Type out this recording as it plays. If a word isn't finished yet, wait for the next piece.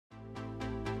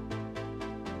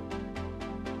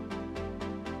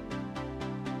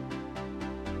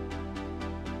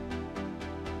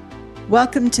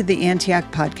Welcome to the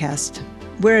Antioch Podcast.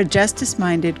 We're a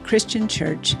justice-minded Christian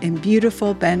church in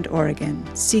beautiful Bend, Oregon,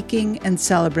 seeking and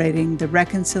celebrating the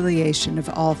reconciliation of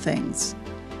all things.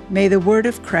 May the word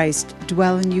of Christ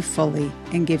dwell in you fully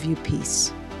and give you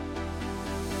peace.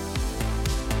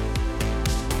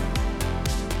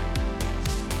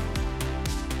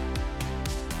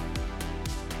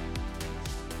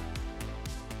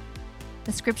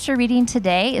 The scripture reading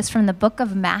today is from the book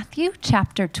of Matthew,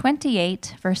 chapter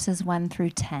 28, verses 1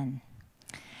 through 10.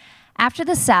 After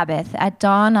the Sabbath, at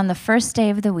dawn on the first day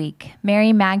of the week,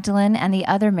 Mary Magdalene and the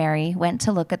other Mary went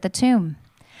to look at the tomb.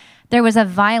 There was a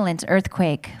violent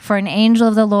earthquake, for an angel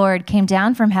of the Lord came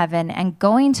down from heaven and,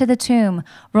 going to the tomb,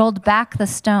 rolled back the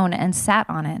stone and sat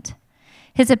on it.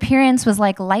 His appearance was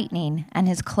like lightning, and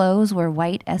his clothes were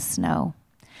white as snow.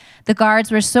 The guards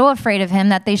were so afraid of him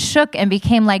that they shook and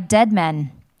became like dead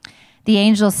men. The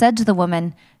angel said to the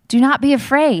woman, "Do not be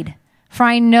afraid, for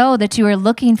I know that you are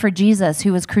looking for Jesus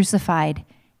who was crucified.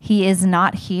 He is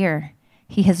not here.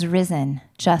 He has risen,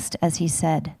 just as he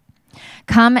said.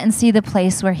 Come and see the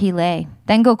place where he lay.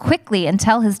 Then go quickly and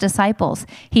tell his disciples,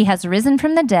 he has risen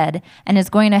from the dead and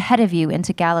is going ahead of you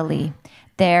into Galilee.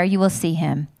 There you will see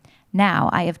him.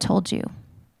 Now I have told you."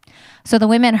 So the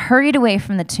women hurried away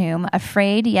from the tomb,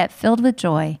 afraid yet filled with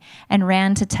joy, and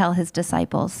ran to tell his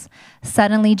disciples.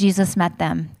 Suddenly Jesus met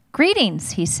them.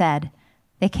 "Greetings," he said.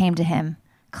 They came to him,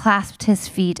 clasped his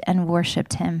feet, and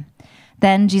worshipped him.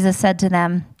 Then Jesus said to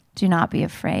them, "Do not be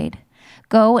afraid.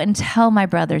 Go and tell my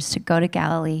brothers to go to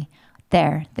Galilee.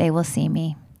 There they will see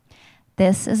me."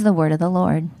 This is the word of the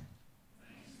Lord.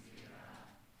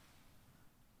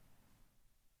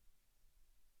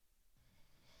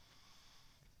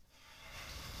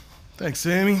 Thanks,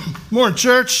 Amy. Morning,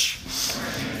 church.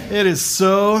 It is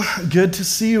so good to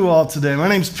see you all today. My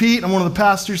name's Pete. I'm one of the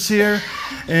pastors here,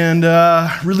 and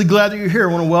really glad that you're here.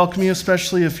 I want to welcome you,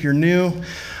 especially if you're new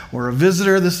or a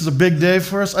visitor. This is a big day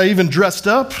for us. I even dressed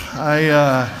up.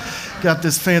 I got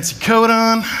this fancy coat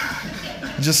on.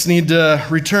 I just need to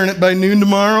return it by noon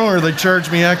tomorrow, or they charge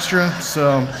me extra.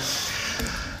 So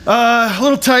a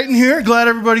little tight in here. Glad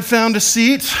everybody found a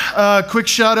seat. Quick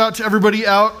shout out to everybody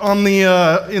out on the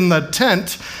in the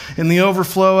tent, in the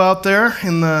overflow out there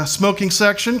in the smoking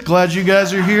section. Glad you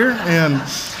guys are here, and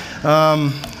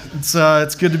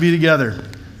it's good to be together.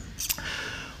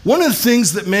 One of the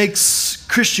things that makes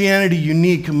Christianity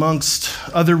unique amongst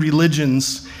other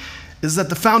religions is that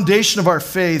the foundation of our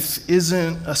faith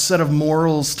isn't a set of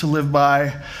morals to live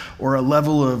by or a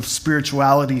level of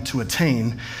spirituality to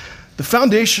attain. The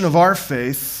foundation of our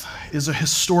faith is a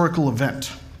historical event.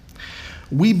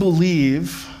 We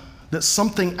believe that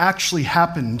something actually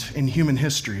happened in human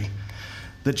history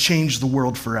that changed the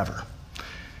world forever.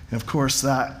 And of course,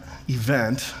 that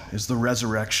event is the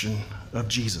resurrection of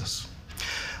Jesus.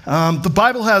 The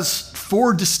Bible has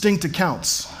 4 distinct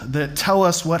accounts that tell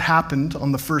us what happened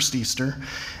on the first Easter.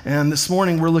 And this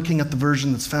morning, we're looking at the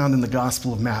version that's found in the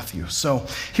Gospel of Matthew. So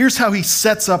here's how he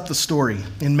sets up the story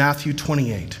in Matthew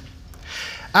 28.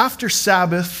 After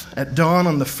Sabbath, at dawn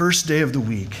on the first day of the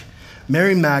week,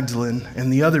 Mary Magdalene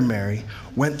and the other Mary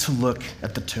went to look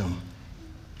at the tomb.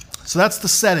 So that's the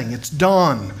setting. It's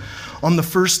dawn on the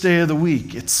first day of the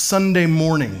week. It's Sunday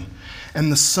morning, and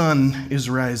the sun is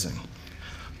rising.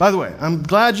 By the way, I'm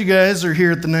glad you guys are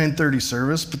here at the 9:30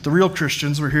 service, but the real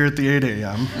Christians were here at the 8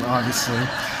 a.m., obviously.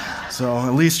 So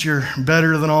at least you're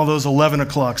better than all those 11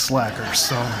 o'clock slackers.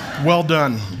 So well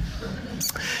done.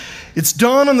 It's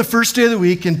dawn on the first day of the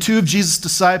week, and 2 of Jesus'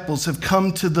 disciples have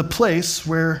come to the place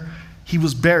where he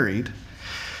was buried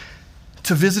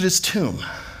to visit his tomb.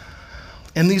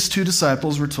 And these 2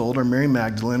 disciples, we're told, are Mary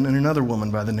Magdalene and another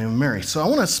woman by the name of Mary. So I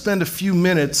want to spend a few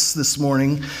minutes this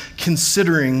morning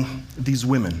considering these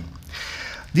women.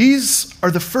 These are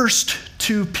the first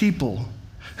 2 people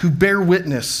who bear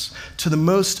witness to the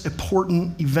most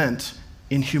important event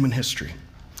in human history.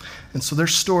 And so their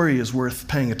story is worth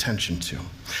paying attention to.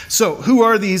 So who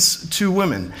are these 2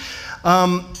 women?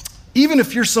 Even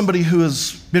if you're somebody who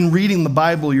has been reading the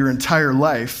Bible your entire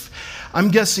life, I'm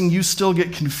guessing you still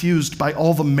get confused by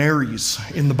all the Marys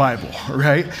in the Bible,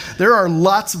 right? There are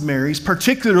lots of Marys,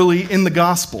 particularly in the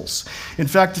Gospels. In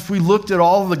fact, if we looked at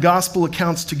all of the Gospel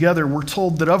accounts together, we're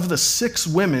told that of the 6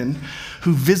 women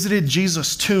who visited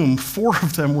Jesus' tomb, 4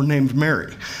 of them were named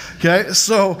Mary. Okay,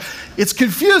 so it's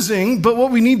confusing, but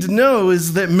what we need to know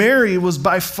is that Mary was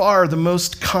by far the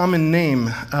most common name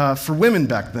for women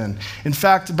back then. In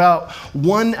fact, about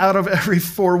 1 out of every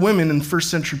 4 women in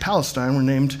first century Palestine were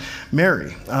named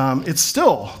Mary. It's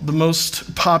still the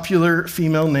most popular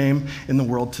female name in the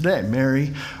world today,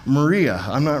 Mary, Maria.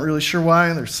 I'm not really sure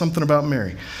why. There's something about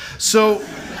Mary. So,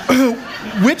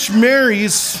 which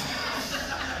Marys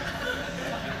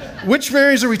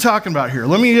are we talking about here?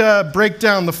 Let me break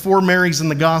down the 4 Marys in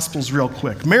the Gospels real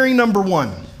quick. Mary number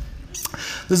 1.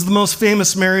 This is the most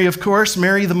famous Mary, of course,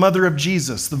 Mary, the mother of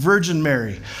Jesus, the Virgin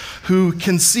Mary, who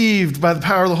conceived by the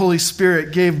power of the Holy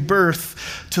Spirit, gave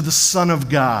birth to the Son of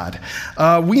God.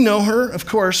 We know her, of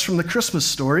course, from the Christmas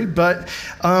story, but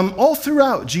all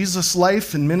throughout Jesus'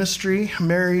 life and ministry,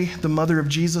 Mary, the mother of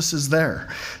Jesus, is there.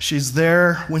 She's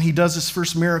there when he does his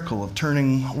first miracle of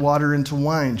turning water into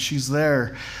wine. She's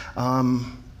there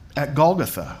at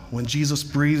Golgotha when Jesus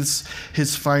breathes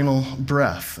his final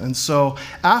breath. And so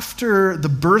after the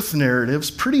birth narratives,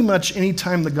 pretty much any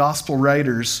time the gospel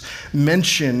writers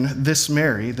mention this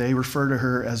Mary, they refer to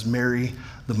her as Mary,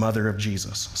 the mother of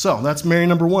Jesus. So that's Mary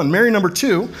number 1. Mary number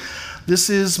 2, this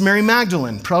is Mary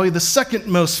Magdalene, probably the second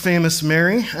most famous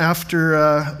Mary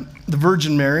after the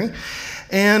Virgin Mary.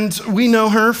 And we know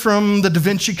her from the Da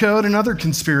Vinci Code and other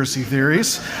conspiracy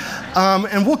theories.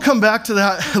 And we'll come back to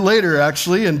that later,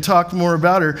 actually, and talk more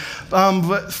about her.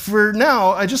 But for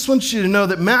now, I just want you to know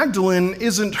that Magdalene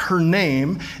isn't her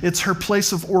name, it's her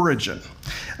place of origin.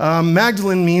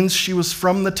 Magdalene means she was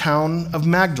from the town of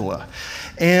Magdala.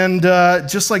 And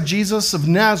just like Jesus of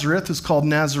Nazareth is called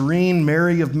Nazarene,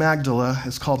 Mary of Magdala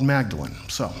is called Magdalene.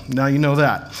 So now you know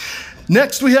that.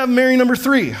 Next, we have Mary number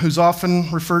 3, who's often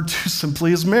referred to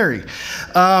simply as Mary.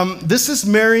 This is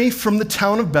Mary from the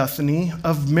town of Bethany,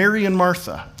 of Mary and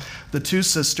Martha, the 2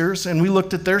 sisters. And we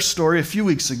looked at their story a few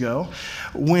weeks ago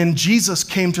when Jesus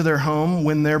came to their home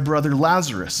when their brother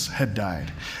Lazarus had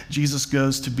died. Jesus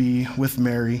goes to be with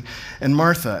Mary and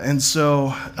Martha. And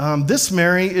so this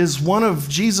Mary is one of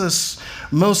Jesus'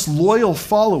 most loyal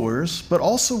followers, but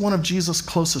also one of Jesus'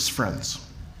 closest friends.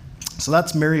 So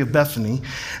that's Mary of Bethany.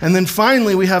 And then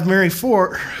finally, we have Mary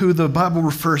 4, who the Bible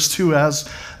refers to as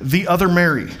the other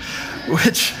Mary,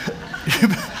 which,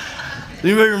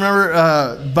 anybody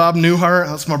remember Bob Newhart?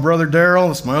 That's my brother Daryl.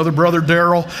 That's my other brother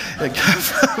Daryl. It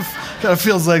kind of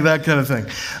feels like that kind of thing.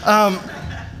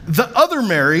 The other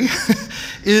Mary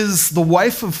is the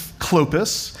wife of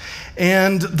Clopas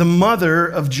and the mother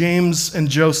of James and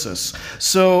Joseph.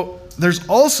 So there's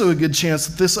also a good chance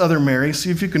that this other Mary,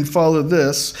 see if you can follow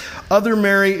this, other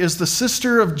Mary is the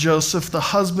sister of Joseph, the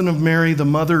husband of Mary, the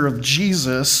mother of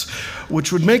Jesus,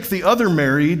 which would make the other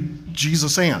Mary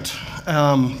Jesus' aunt,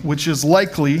 which is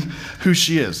likely who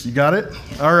she is. You got it?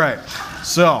 All right.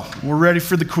 So we're ready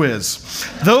for the quiz.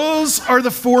 Those are the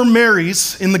 4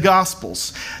 Marys in the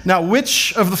Gospels. Now,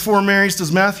 which of the 4 Marys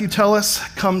does Matthew tell us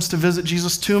comes to visit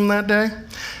Jesus' tomb that day?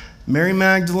 Mary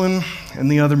Magdalene and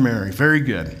the other Mary. Very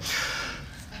good.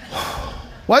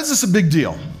 Why is this a big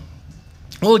deal?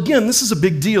 Well, again, this is a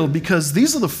big deal because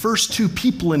these are the first 2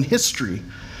 people in history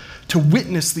to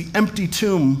witness the empty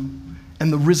tomb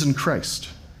and the risen Christ.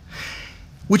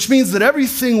 Which means that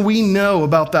everything we know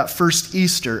about that first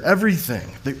Easter,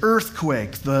 everything, the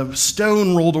earthquake, the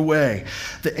stone rolled away,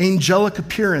 the angelic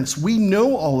appearance, we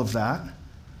know all of that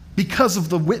because of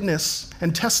the witness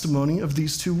and testimony of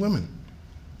these 2 women.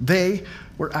 They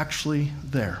were actually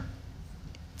there.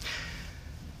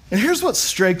 And here's what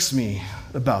strikes me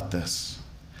about this.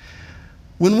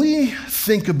 When we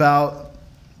think about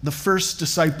the first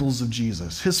disciples of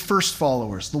Jesus, his first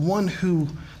followers, the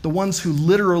ones who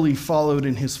literally followed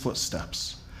in his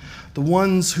footsteps, the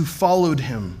ones who followed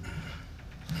him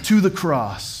to the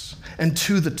cross and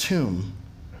to the tomb,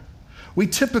 we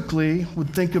typically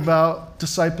would think about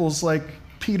disciples like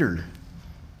Peter,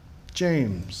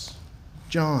 James,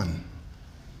 John.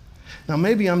 Now,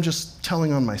 maybe I'm just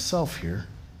telling on myself here,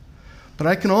 but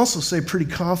I can also say pretty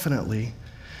confidently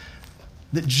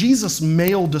that Jesus'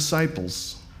 male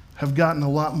disciples have gotten a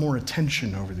lot more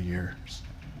attention over the years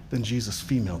than Jesus'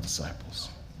 female disciples.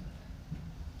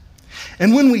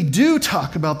 And when we do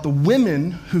talk about the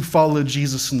women who followed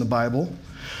Jesus in the Bible,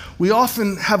 we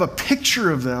often have a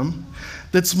picture of them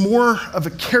that's more of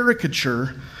a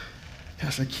caricature.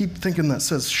 Yes, I keep thinking that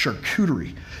says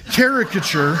charcuterie.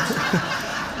 Caricature.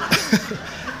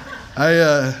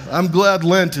 I'm glad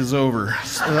Lent is over.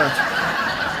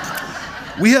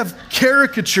 We have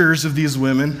caricatures of these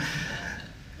women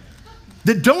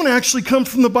that don't actually come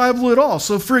from the Bible at all.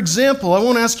 So for example, I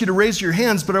won't ask you to raise your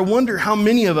hands, but I wonder how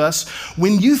many of us,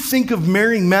 when you think of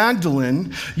Mary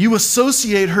Magdalene, you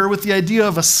associate her with the idea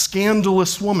of a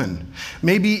scandalous woman,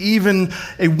 maybe even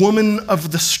a woman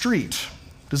of the street.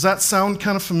 Does that sound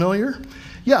kind of familiar?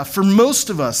 Yeah, for most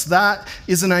of us, that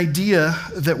is an idea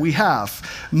that we have.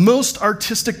 Most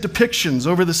artistic depictions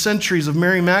over the centuries of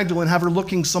Mary Magdalene have her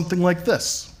looking something like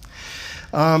this.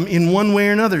 In one way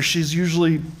or another, she's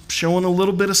usually showing a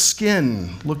little bit of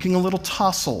skin, looking a little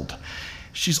tousled.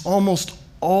 She's almost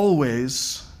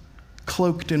always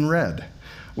cloaked in red,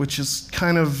 which is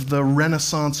kind of the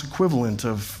Renaissance equivalent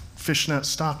of fishnet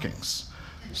stockings.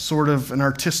 Sort of an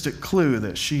artistic clue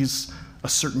that she's a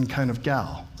certain kind of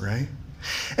gal, right?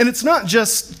 And it's not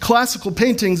just classical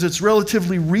paintings, it's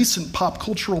relatively recent pop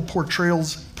cultural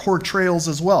portrayals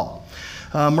as well.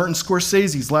 Martin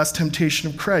Scorsese's Last Temptation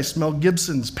of Christ, Mel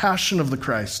Gibson's Passion of the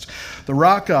Christ, the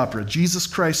rock opera, Jesus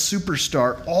Christ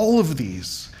Superstar, all of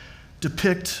these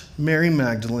depict Mary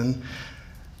Magdalene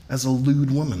as a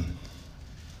lewd woman.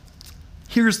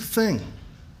 Here's the thing.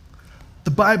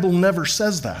 The Bible never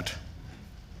says that.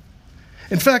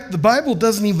 In fact, the Bible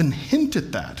doesn't even hint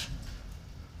at that.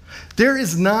 There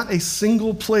is not a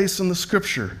single place in the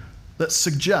scripture that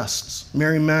suggests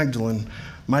Mary Magdalene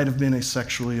might have been a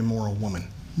sexually immoral woman.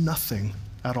 Nothing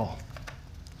at all.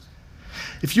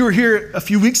 If you were here a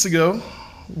few weeks ago,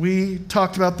 we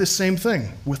talked about this same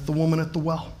thing with the woman at the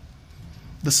well,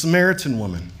 the Samaritan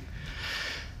woman,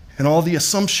 and all the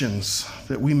assumptions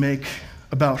that we make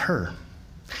about her.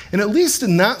 And at least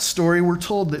in that story, we're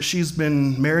told that she's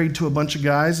been married to a bunch of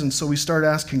guys, and so we start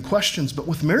asking questions. But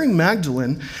with Mary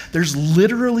Magdalene, there's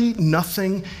literally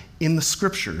nothing in the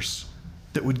scriptures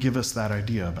that would give us that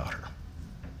idea about her.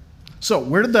 So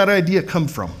where did that idea come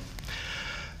from?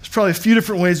 There's probably a few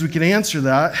different ways we could answer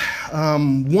that.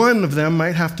 One of them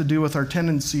might have to do with our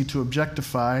tendency to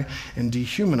objectify and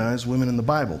dehumanize women in the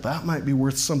Bible. That might be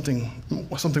worth something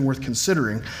worth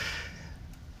considering.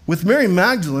 With Mary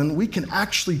Magdalene, we can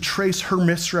actually trace her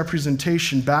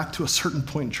misrepresentation back to a certain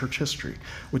point in church history,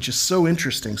 which is so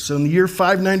interesting. So in the year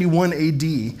 591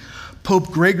 AD,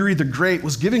 Pope Gregory the Great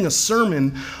was giving a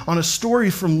sermon on a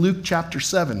story from Luke chapter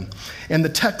 7. And the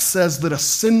text says that a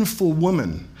sinful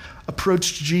woman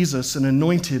approached Jesus and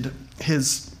anointed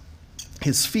his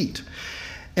feet.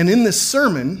 And in this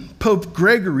sermon, Pope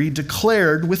Gregory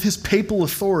declared with his papal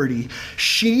authority,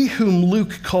 "She whom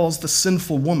Luke calls the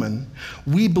sinful woman,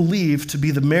 we believe to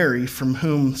be the Mary from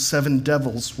whom 7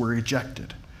 devils were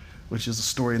ejected," which is a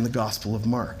story in the Gospel of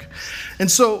Mark.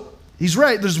 And so he's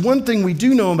right. There's one thing we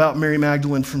do know about Mary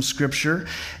Magdalene from Scripture,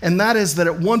 and that is that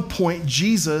at one point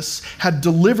Jesus had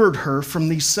delivered her from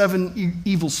these 7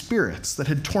 evil spirits that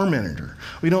had tormented her.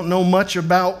 We don't know much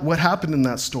about what happened in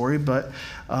that story, but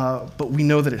we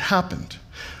know that it happened.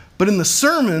 But in the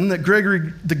sermon that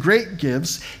Gregory the Great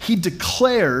gives, he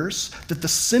declares that the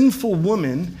sinful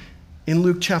woman in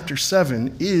Luke chapter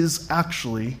 7 is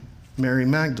actually Mary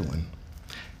Magdalene.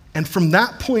 And from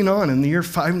that point on, in the year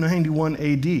 591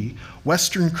 AD,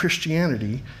 Western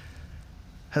Christianity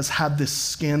has had this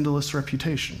scandalous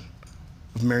reputation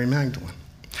of Mary Magdalene.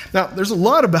 Now, there's a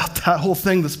lot about that whole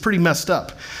thing that's pretty messed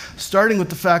up, starting with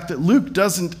the fact that Luke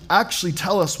doesn't actually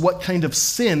tell us what kind of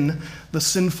sin the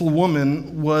sinful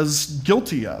woman was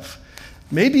guilty of.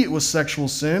 Maybe it was sexual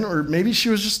sin, or maybe she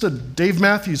was just a Dave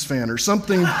Matthews fan or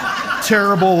something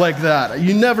terrible like that.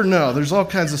 You never know. There's all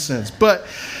kinds of sins. But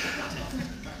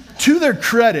to their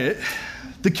credit,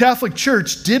 the Catholic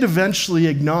Church did eventually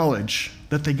acknowledge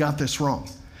that they got this wrong.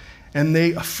 And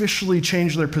they officially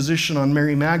changed their position on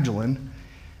Mary Magdalene,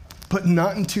 but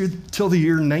not until the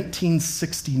year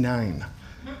 1969,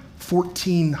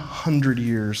 1,400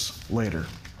 years later.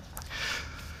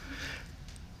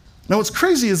 Now what's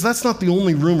crazy is that's not the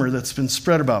only rumor that's been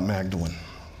spread about Magdalene.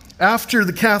 After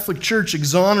the Catholic Church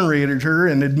exonerated her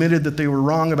and admitted that they were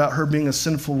wrong about her being a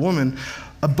sinful woman,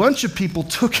 a bunch of people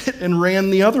took it and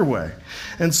ran the other way.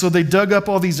 And so they dug up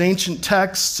all these ancient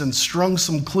texts and strung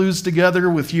some clues together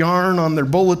with yarn on their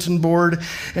bulletin board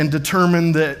and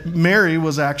determined that Mary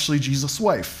was actually Jesus'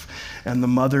 wife and the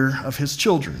mother of his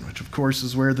children, which of course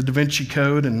is where the Da Vinci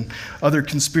Code and other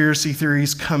conspiracy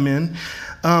theories come in.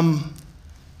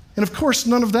 And of course,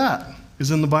 none of that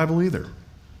is in the Bible either.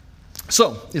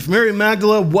 So if Mary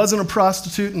Magdalene wasn't a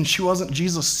prostitute and she wasn't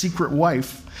Jesus' secret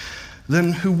wife,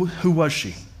 then who was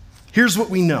she? Here's what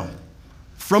we know.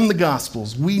 From the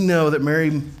Gospels, we know that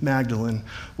Mary Magdalene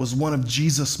was one of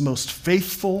Jesus' most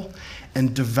faithful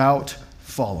and devout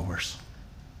followers.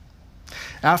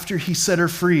 After he set her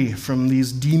free from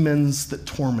these demons that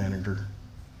tormented her,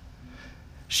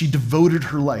 she devoted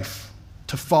her life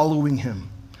to following him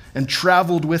and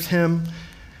traveled with him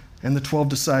and the 12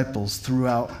 disciples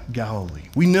throughout Galilee.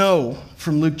 We know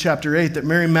from Luke chapter 8 that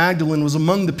Mary Magdalene was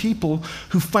among the people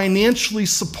who financially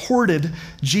supported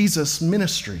Jesus'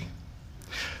 ministry.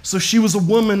 So she was a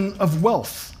woman of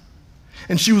wealth,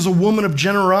 and she was a woman of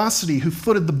generosity who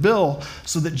footed the bill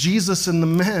so that Jesus and the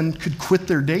men could quit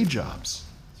their day jobs.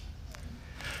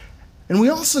 And we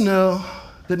also know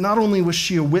that not only was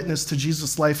she a witness to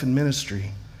Jesus' life and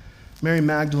ministry, Mary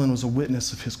Magdalene was a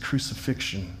witness of his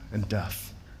crucifixion and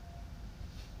death.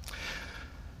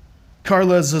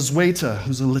 Carla Zazueta,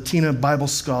 who's a Latina Bible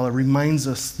scholar, reminds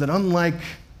us that unlike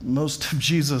most of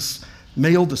Jesus'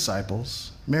 male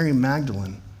disciples, Mary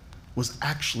Magdalene was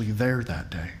actually there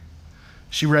that day.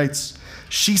 She writes,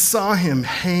 "She saw him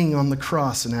hang on the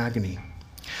cross in agony.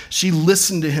 She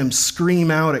listened to him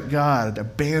scream out at God,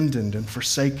 abandoned and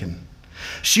forsaken.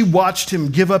 She watched him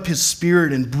give up his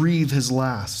spirit and breathe his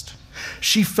last.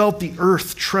 She felt the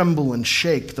earth tremble and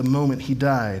shake the moment he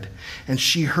died, and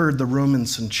she heard the Roman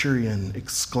centurion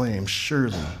exclaim,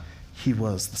 'Surely he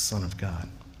was the Son of God.'"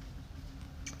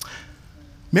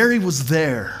 Mary was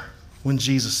there when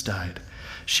Jesus died.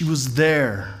 She was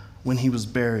there when he was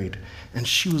buried, and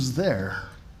she was there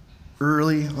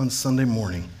early on Sunday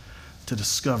morning to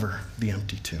discover the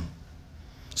empty tomb.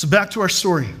 So back to our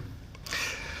story.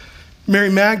 Mary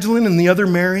Magdalene and the other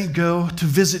Mary go to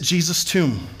visit Jesus'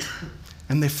 tomb,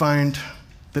 and they find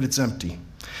that it's empty.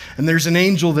 And there's an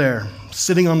angel there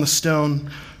sitting on the stone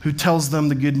who tells them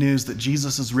the good news that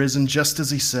Jesus is risen just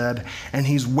as he said, and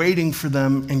he's waiting for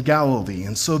them in Galilee.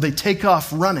 And so they take off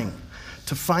running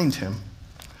to find him,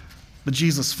 but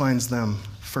Jesus finds them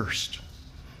first.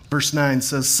 Verse 9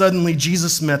 says, "Suddenly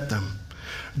Jesus met them.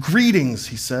 'Greetings,'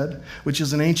 he said," which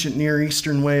is an ancient Near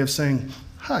Eastern way of saying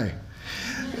hi.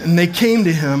 And they came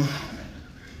to him,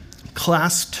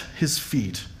 clasped his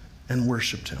feet, and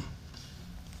worshiped him.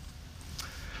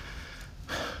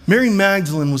 Mary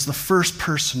Magdalene was the first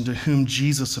person to whom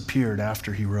Jesus appeared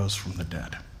after he rose from the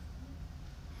dead.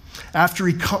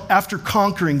 After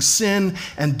conquering sin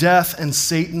and death and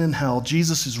Satan and hell,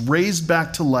 Jesus is raised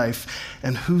back to life,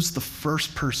 and who's the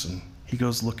first person he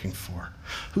goes looking for?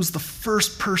 Who's the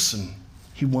first person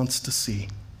he wants to see?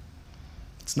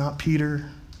 It's not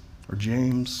Peter or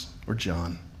James or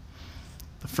John.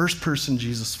 The first person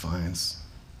Jesus finds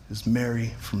is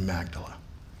Mary from Magdala.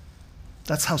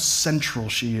 That's how central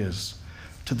she is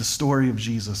to the story of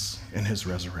Jesus and his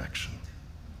resurrection.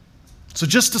 So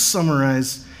just to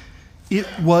summarize, it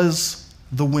was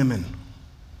the women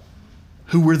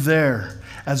who were there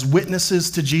as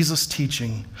witnesses to Jesus'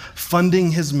 teaching,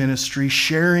 funding his ministry,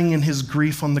 sharing in his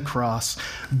grief on the cross,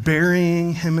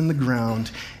 burying him in the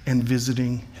ground, and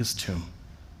visiting his tomb.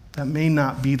 That may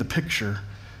not be the picture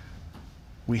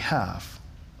we have,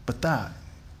 but that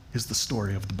is the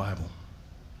story of the Bible.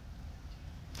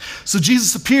 So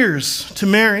Jesus appears to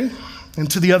Mary and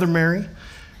to the other Mary,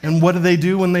 and what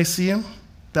do when they see him?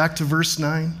 Back to verse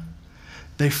 9.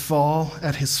 They fall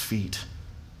at his feet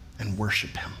and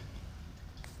worship him.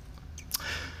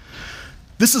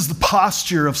 This is the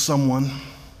posture of someone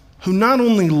who not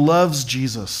only loves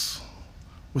Jesus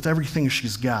with everything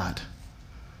she's got,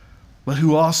 but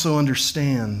who also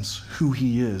understands who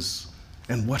he is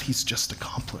and what he's just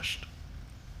accomplished.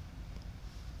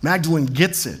 Magdalene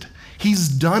gets it. He's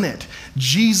done it.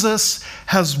 Jesus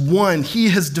has won. He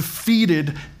has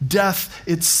defeated death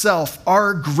itself,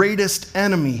 our greatest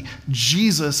enemy.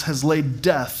 Jesus has laid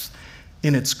death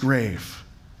in its grave.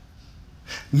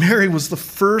 Mary was the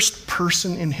first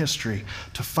person in history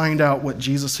to find out what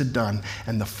Jesus had done,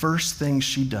 and the first thing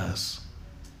she does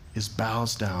is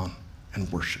bows down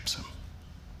and worships him.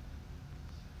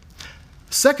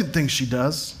 The second thing she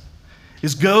does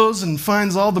is goes and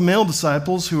finds all the male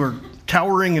disciples who are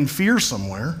cowering in fear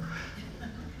somewhere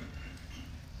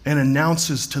and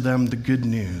announces to them the good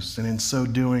news. And in so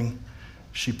doing,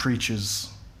 she preaches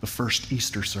the first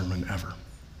Easter sermon ever.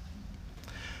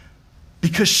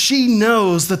 Because she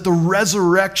knows that the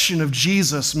resurrection of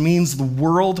Jesus means the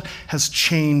world has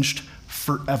changed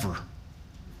forever.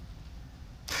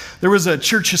 There was a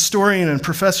church historian and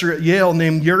professor at Yale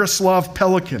named Yaroslav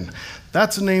Pelikan.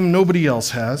 That's a name nobody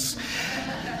else has.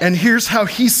 And here's how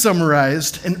he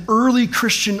summarized an early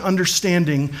Christian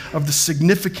understanding of the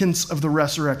significance of the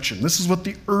resurrection. This is what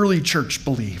the early church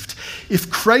believed.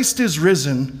 If Christ is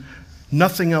risen,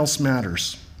 nothing else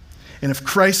matters. And if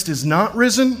Christ is not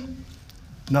risen,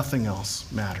 nothing else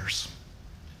matters.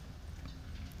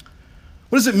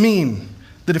 What does it mean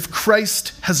that if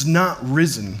Christ has not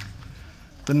risen,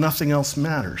 then nothing else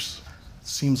matters? It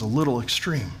seems a little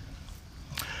extreme.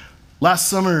 Last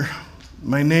summer,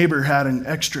 my neighbor had an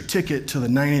extra ticket to the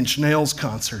 9 Inch Nails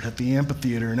concert at the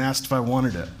amphitheater and asked if I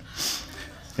wanted it.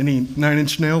 Any 9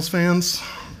 Inch Nails fans?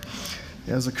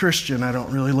 As a Christian, I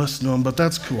don't really listen to them, but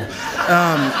that's cool.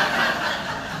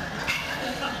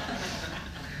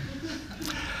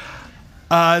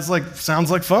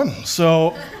 Sounds like fun.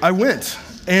 So I went.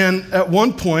 And at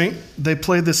one point, they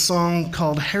played this song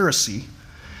called Heresy.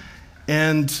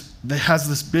 And it has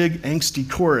this big angsty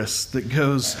chorus that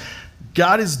goes,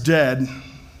 God is dead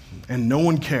and no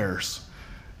one cares.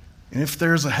 And if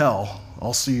there's a hell,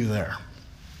 I'll see you there.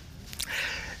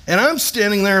 And I'm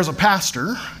standing there as a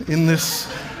pastor in this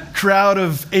crowd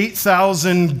of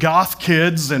 8,000 goth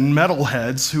kids and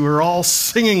metalheads who are all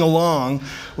singing along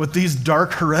with these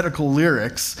dark heretical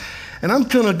lyrics. And I'm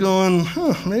kind of going,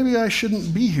 maybe I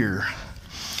shouldn't be here.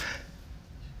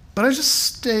 But I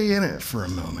just stay in it for a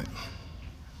moment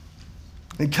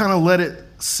and kind of let it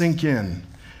sink in.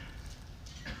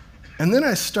 And then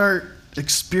I start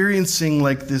experiencing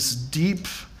like this deep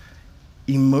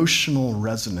emotional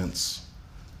resonance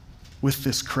with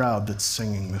this crowd that's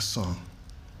singing this song.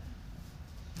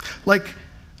 Like,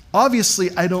 obviously,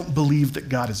 I don't believe that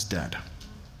God is dead.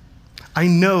 I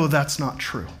know that's not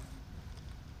true.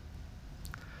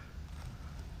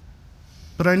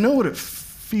 But I know what it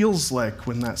feels like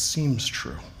when that seems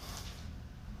true.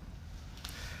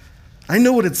 I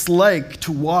know what it's like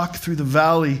to walk through the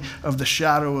valley of the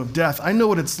shadow of death. I know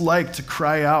what it's like to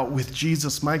cry out with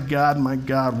Jesus, my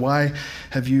God, why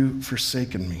have you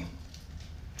forsaken me?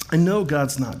 I know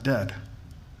God's not dead,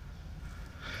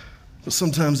 but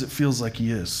sometimes it feels like he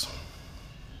is,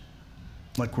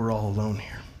 like we're all alone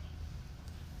here.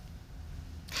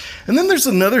 And then there's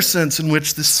another sense in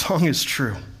which this song is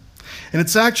true, and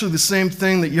it's actually the same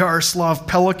thing that Yaroslav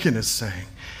Pelikan is saying,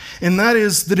 and that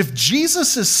is that if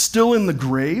Jesus is still in the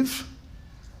grave,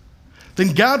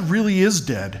 then God really is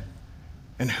dead,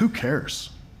 and who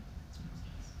cares?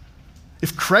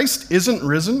 If Christ isn't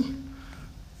risen,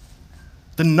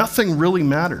 then nothing really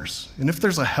matters. And if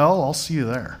there's a hell, I'll see you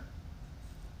there.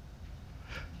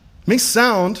 It may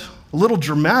sound a little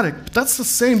dramatic, but that's the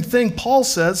same thing Paul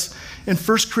says in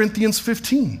 1 Corinthians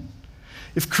 15.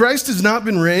 If Christ has not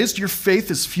been raised, your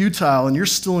faith is futile and you're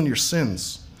still in your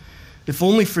sins. If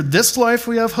only for this life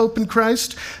we have hope in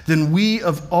Christ, then we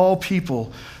of all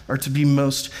people are to be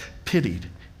most pitied.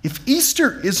 If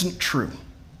Easter isn't true,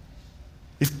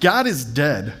 if God is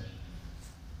dead,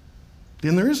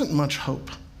 then there isn't much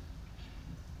hope.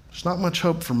 There's not much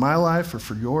hope for my life or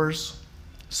for yours.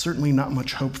 Certainly not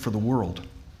much hope for the world.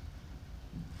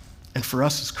 And for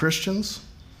us as Christians,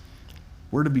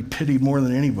 we're to be pitied more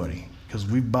than anybody because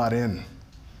we've bought in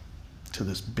to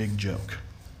this big joke.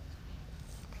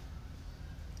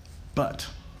 But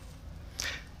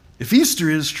if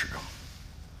Easter is true,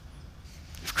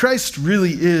 if Christ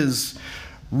really is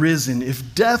risen,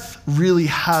 if death really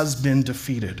has been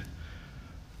defeated,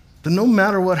 then no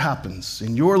matter what happens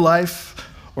in your life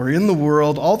or in the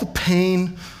world, all the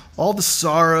pain, all the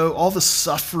sorrow, all the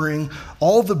suffering,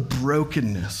 all the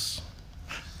brokenness,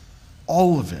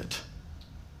 all of it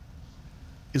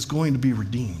is going to be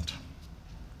redeemed.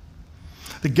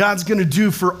 That God's going to do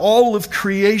for all of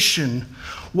creation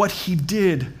what he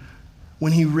did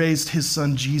when he raised his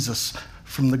son Jesus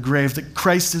from the grave. That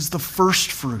Christ is the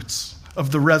first fruits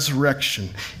of the resurrection.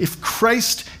 If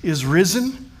Christ is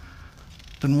risen,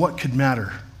 then what could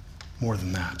matter more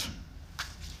than that?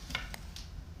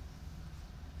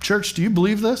 Church, do you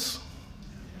believe this?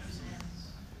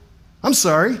 I'm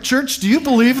sorry, church, do you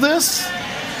believe this?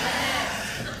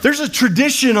 There's a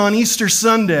tradition on Easter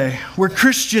Sunday where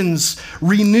Christians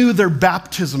renew their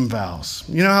baptism vows.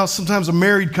 You know how sometimes a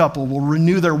married couple will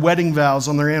renew their wedding vows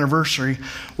on their anniversary?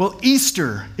 Well,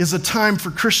 Easter is a time for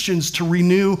Christians to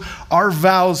renew our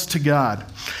vows to God.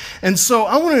 And so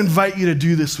I want to invite you to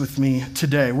do this with me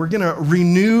today. We're going to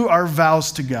renew our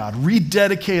vows to God,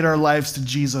 rededicate our lives to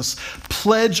Jesus,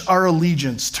 pledge our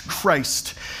allegiance to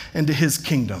Christ and to his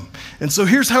kingdom. And so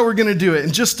here's how we're going to do it.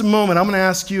 In just a moment, I'm going to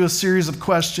ask you a series of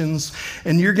questions,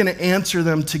 and you're going to answer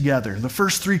them together. The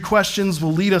first 3 questions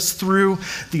will lead us through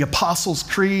the Apostles'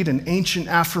 Creed, an ancient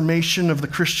affirmation of the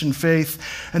Christian faith.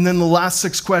 And then the last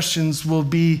 6 questions will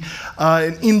be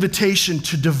an invitation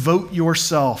to devote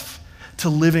yourself to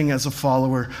living as a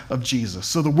follower of Jesus.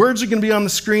 So the words are going to be on the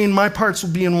screen. My parts will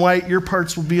be in white. Your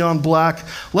parts will be on black.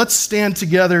 Let's stand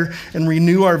together and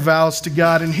renew our vows to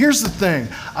God. And here's the thing.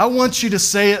 I want you to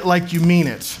say it like you mean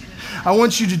it. I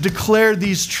want you to declare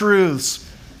these truths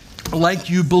like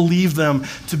you believe them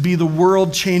to be the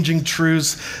world-changing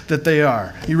truths that they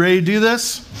are. You ready to do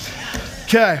this?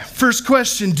 Okay, first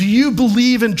question. Do you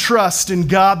believe and trust in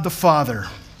God the Father?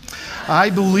 I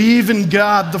believe in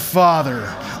God the Father,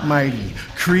 mighty,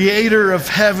 creator of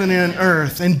heaven and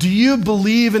earth. And do you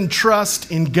believe and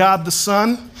trust in God the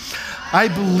Son? I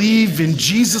believe in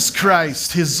Jesus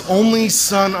Christ, his only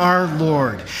Son, our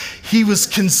Lord. He was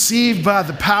conceived by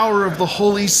the power of the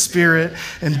Holy Spirit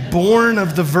and born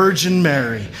of the Virgin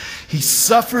Mary. He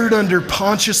suffered under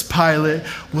Pontius Pilate,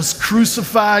 was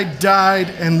crucified, died,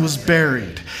 and was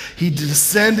buried. He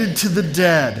descended to the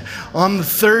dead. On the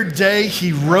third day,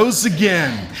 he rose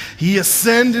again. He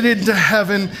ascended into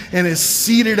heaven and is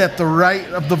seated at the right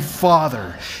of the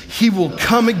Father. He will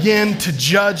come again to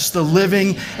judge the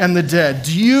living and the dead.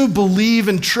 Do you believe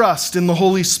and trust in the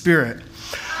Holy Spirit?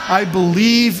 I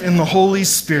believe in the Holy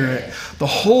Spirit, the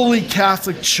Holy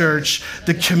Catholic Church,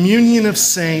 the communion of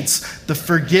saints, the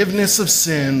forgiveness of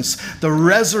sins, the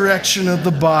resurrection of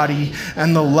the body,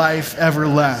 and the life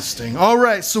everlasting. All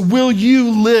right, so will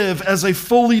you live as a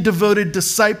fully devoted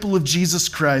disciple of Jesus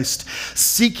Christ,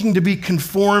 seeking to be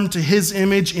conformed to his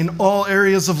image in all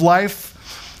areas of life?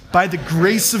 By the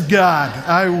grace of God,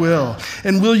 I will.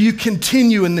 And will you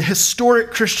continue in the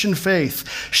historic Christian faith,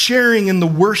 sharing in the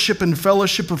worship and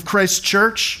fellowship of Christ's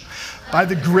church? By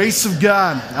the grace of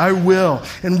God, I will.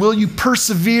 And will you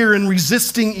persevere in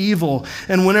resisting evil?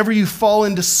 And whenever you fall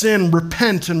into sin,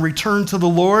 repent and return to the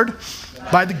Lord?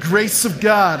 By the grace of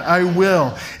God, I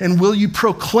will. And will you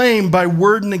proclaim by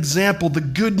word and example the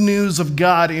good news of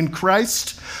God in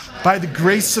Christ? By the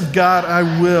grace of God,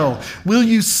 I will. Will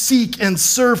you seek and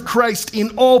serve Christ in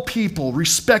all people,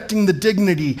 respecting the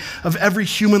dignity of every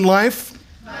human life?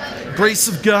 By the grace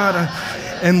of God,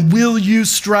 and will you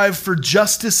strive for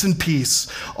justice and peace,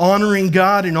 honoring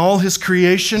God in all his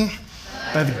creation?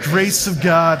 By the grace of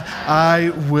God, I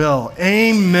will.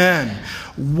 Amen.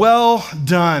 Well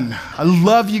done. I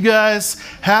love you guys.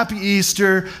 Happy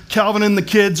Easter. Calvin and the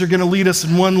kids are going to lead us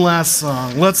in one last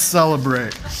song. Let's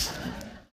celebrate.